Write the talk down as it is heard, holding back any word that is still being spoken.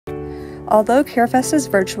Although CureFest is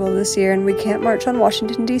virtual this year and we can't march on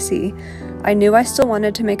Washington, D.C., I knew I still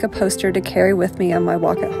wanted to make a poster to carry with me on my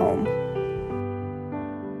walk at home.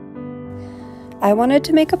 I wanted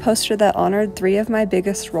to make a poster that honored 3 of my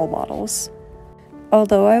biggest role models.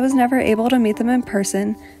 Although I was never able to meet them in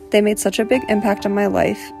person, they made such a big impact on my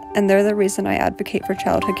life, and they're the reason I advocate for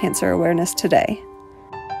childhood cancer awareness today.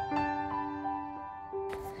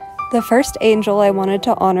 The first angel I wanted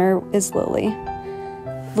to honor is Lily.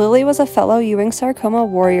 Lily was a fellow Ewing sarcoma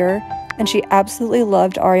warrior, and she absolutely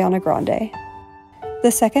loved Ariana Grande.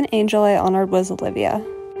 The second angel I honored was Olivia.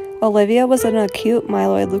 Olivia was an acute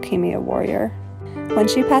myeloid leukemia warrior. When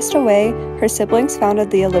she passed away, her siblings founded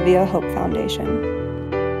the Olivia Hope Foundation.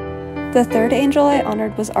 The third angel I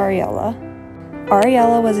honored was Ariella.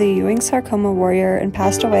 Ariella was a Ewing sarcoma warrior and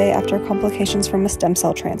passed away after complications from a stem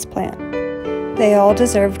cell transplant. They all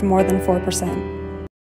deserved more than 4%.